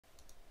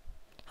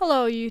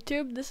Hello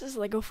YouTube, this is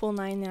Lego Full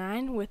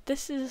 99 with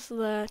this is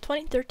the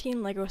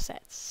 2013 Lego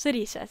sets,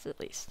 city sets at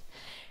least.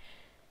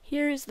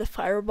 Here is the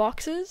fire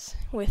boxes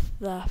with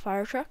the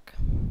fire truck.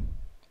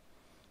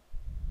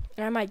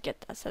 And I might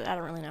get that set, I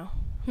don't really know.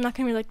 I'm not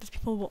gonna be like these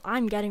people, well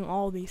I'm getting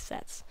all these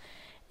sets.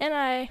 And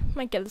I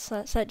might get this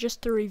set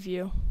just to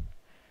review.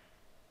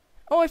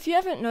 Oh, if you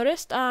haven't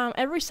noticed,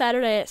 every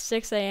Saturday at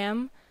 6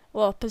 AM,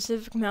 well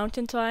Pacific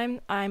Mountain Time,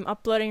 I'm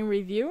uploading a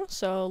review,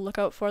 so look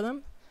out for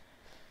them.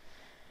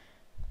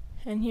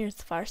 And here's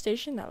the fire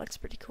station, that looks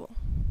pretty cool.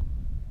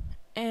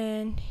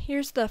 And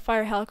here's the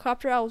fire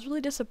helicopter. I was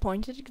really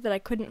disappointed that I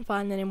couldn't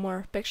find any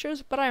more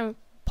pictures, but I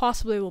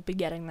possibly will be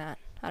getting that.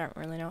 I don't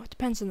really know, it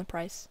depends on the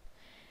price.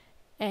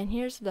 And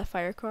here's the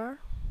fire car.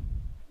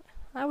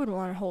 I wouldn't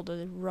want to hold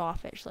a raw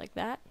fish like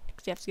that,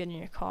 because you have to get in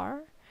your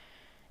car.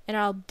 And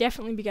I'll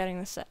definitely be getting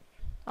this set.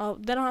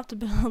 Then I'll have to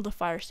build a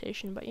fire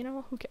station, but you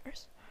know, who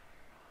cares.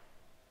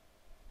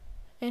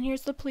 And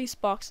here's the police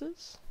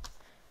boxes.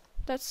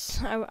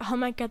 I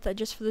might get that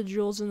just for the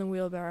jewels in the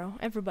wheelbarrow.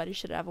 Everybody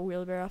should have a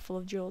wheelbarrow full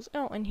of jewels.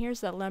 Oh, and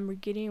here's that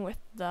Lamborghini with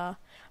the...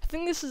 I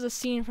think this is a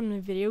scene from the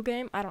video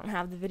game. I don't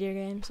have the video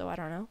game, so I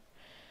don't know.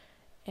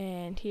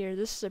 And here,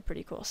 this is a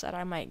pretty cool set.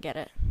 I might get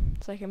it.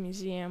 It's like a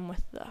museum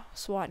with the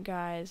SWAT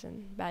guys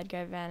and bad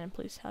guy van and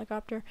police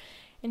helicopter.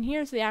 And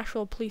here's the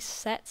actual police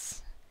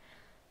sets.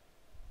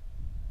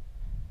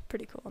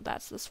 Pretty cool.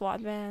 That's the SWAT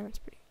van. It's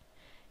pretty...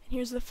 And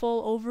here's the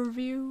full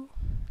overview.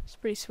 It's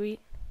pretty sweet.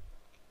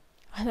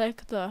 I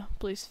like the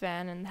police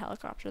van and the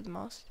helicopter the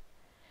most.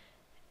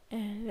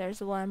 And there's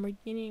the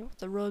Lamborghini with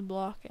the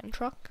roadblock and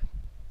truck.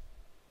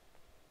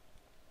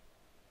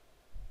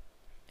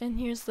 And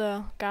here's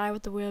the guy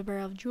with the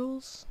wheelbarrow of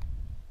jewels.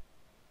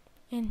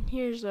 And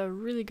here's a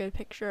really good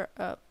picture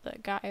of the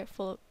guy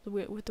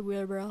with the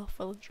wheelbarrow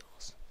full of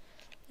jewels.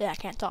 Yeah, I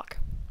can't talk.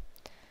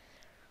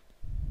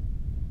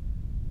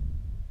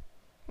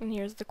 And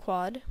here's the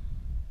quad.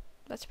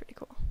 That's pretty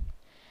cool.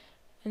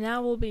 And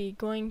now we'll be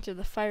going to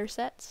the fire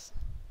sets.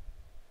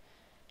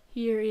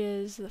 Here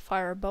is the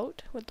fire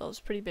boat with those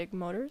pretty big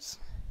motors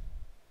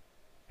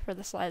for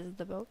the size of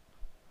the boat.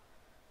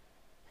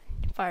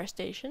 Fire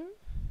station.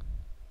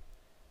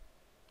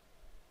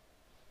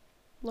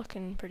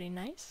 Looking pretty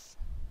nice.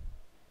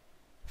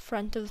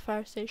 Front of the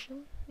fire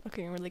station.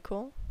 Looking really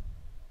cool.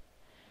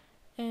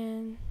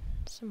 And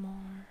some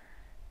more.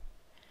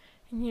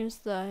 And here's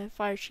the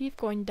fire chief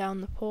going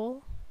down the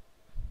pole.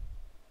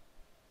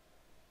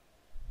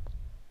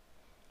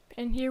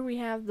 And here we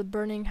have the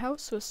burning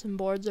house with some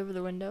boards over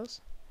the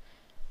windows.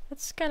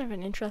 That's kind of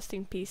an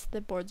interesting piece,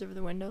 the boards over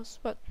the windows,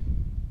 but...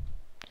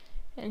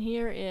 And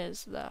here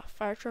is the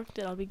fire truck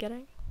that I'll be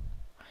getting.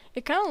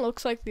 It kind of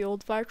looks like the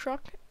old fire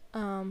truck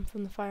from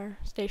the fire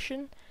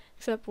station,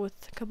 except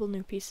with a couple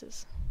new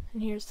pieces.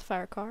 And here's the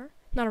fire car.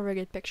 Not a very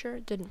good picture,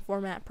 it didn't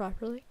format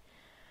properly.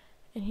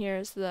 And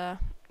here's the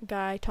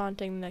guy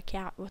taunting the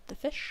cat with the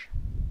fish.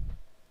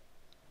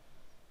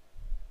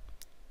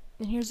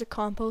 And here's a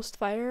compost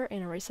fire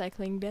in a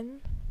recycling bin.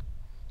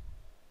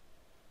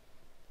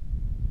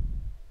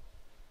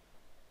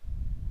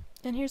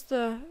 And here's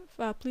the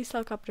police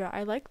helicopter.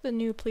 I like the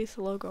new police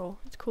logo.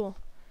 It's cool.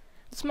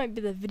 This might be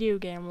the video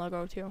game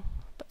logo too,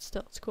 but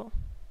still, it's cool.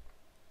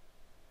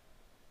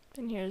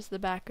 And here's the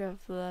back of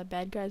the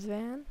bad guy's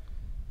van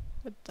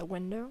with the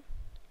window.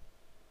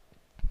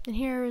 And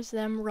here is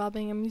them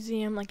robbing a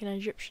museum, like an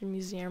Egyptian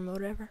museum or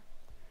whatever.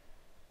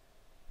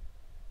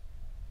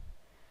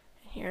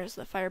 Here's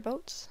the fire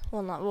boats.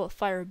 Well,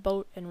 fire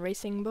boat and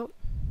racing boat.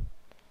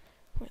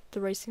 With the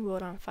racing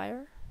boat on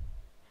fire.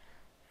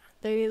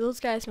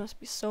 Those guys must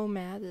be so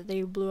mad that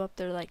they blew up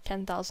their like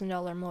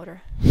 $10,000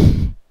 motor.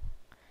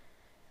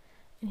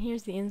 And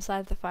here's the inside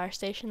of the fire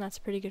station. That's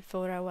a pretty good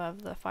photo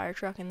of the fire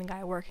truck and the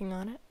guy working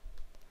on it.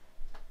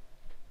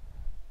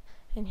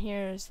 And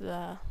here's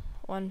the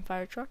one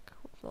fire truck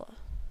with the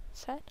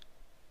set.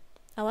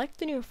 I like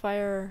the new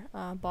fire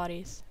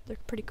bodies. They're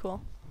pretty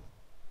cool.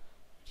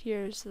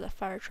 Here's the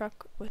fire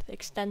truck with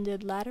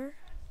extended ladder.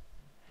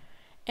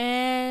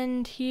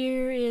 And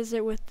here is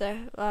it with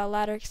the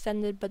ladder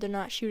extended, but they're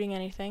not shooting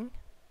anything.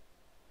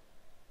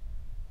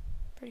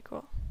 Pretty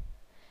cool.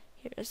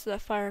 Here's the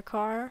fire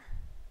car.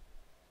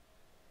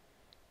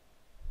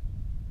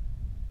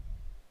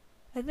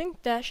 I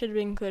think that should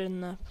be included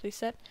in the police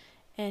set.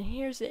 And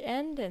here's the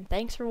end, and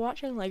thanks for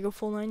watching. Lego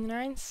Full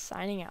 99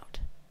 signing out.